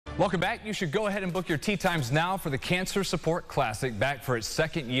Welcome back. You should go ahead and book your tee times now for the Cancer Support Classic, back for its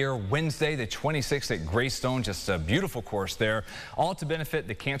second year, Wednesday the 26th at Greystone. Just a beautiful course there, all to benefit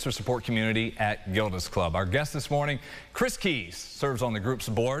the cancer support community at Gilda's Club. Our guest this morning, Chris Keys, serves on the group's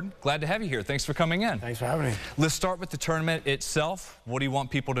board. Glad to have you here. Thanks for coming in. Thanks for having me. Let's start with the tournament itself. What do you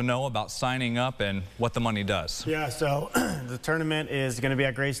want people to know about signing up and what the money does? Yeah, so the tournament is going to be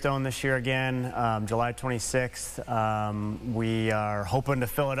at Greystone this year again, July 26th. We are hoping to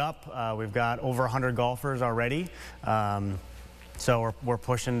fill it up. We've got over 100 golfers already. So we're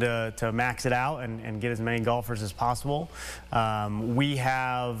pushing to max it out and get as many golfers as possible. We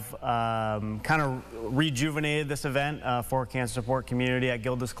have kind of rejuvenated this event for cancer support community at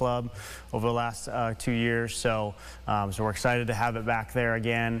Gilda's Club over the last 2 years. So we're excited to have it back there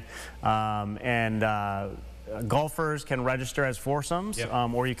again. Golfers can register as foursomes, yep.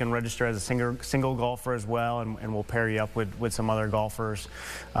 Or you can register as a single golfer as well, and we'll pair you up with some other golfers.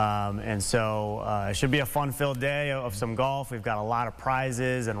 It should be a fun-filled day of some golf. We've got a lot of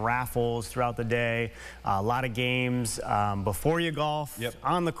prizes and raffles throughout the day, a lot of games before you golf, yep.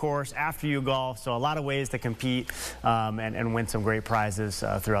 on the course, after you golf, so a lot of ways to compete and win some great prizes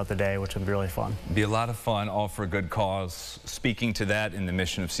throughout the day, which will be really fun. Be a lot of fun, all for a good cause. Speaking to that in the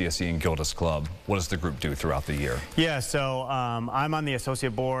mission of CSE and Gilda's Club, what does the group do throughout the year? Yeah, so I'm on the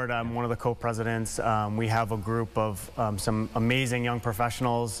associate board. I'm one of the co-presidents. We have a group of some amazing young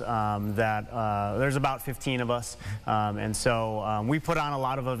professionals there's about 15 of us, we put on a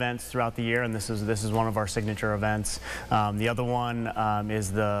lot of events throughout the year, and this is one of our signature events. The other one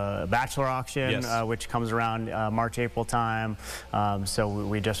is the Bachelor Auction, yes. Which comes around March, April time. So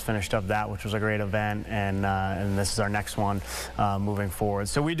we just finished up that, which was a great event, and this is our next one moving forward.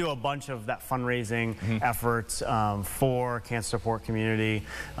 So we do a bunch of that fundraising efforts for cancer support community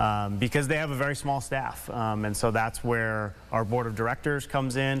because they have a very small staff, and so that's where our board of directors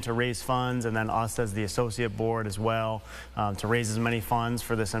comes in to raise funds, and then us as the associate board as well to raise as many funds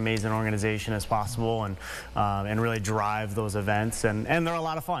for this amazing organization as possible, and really drive those events, and they're a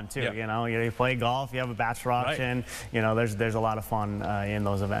lot of fun too. Yep. You play golf, you have a bachelor auction, right. There's a lot of fun in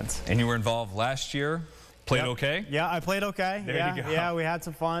those events. And you were involved last year. Played yep. okay? Yeah, I played okay. There you go. Yeah, we had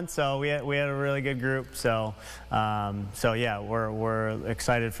some fun. So we had a really good group. So yeah, we're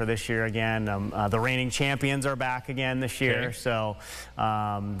excited for this year again. The reigning champions are back again this year. Okay. So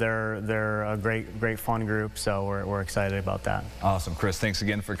they're a great fun group. So we're excited about that. Awesome, Chris. Thanks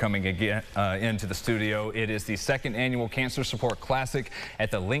again for coming again into the studio. It is the second annual Cancer Support Classic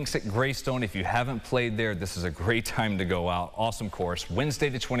at the Links at Greystone. If you haven't played there, this is a great time to go out. Awesome course. Wednesday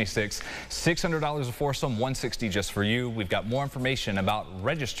the 26th, $600 a foursome. $160 just for you. We've got more information about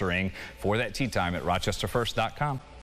registering for that tee time at rochesterfirst.com.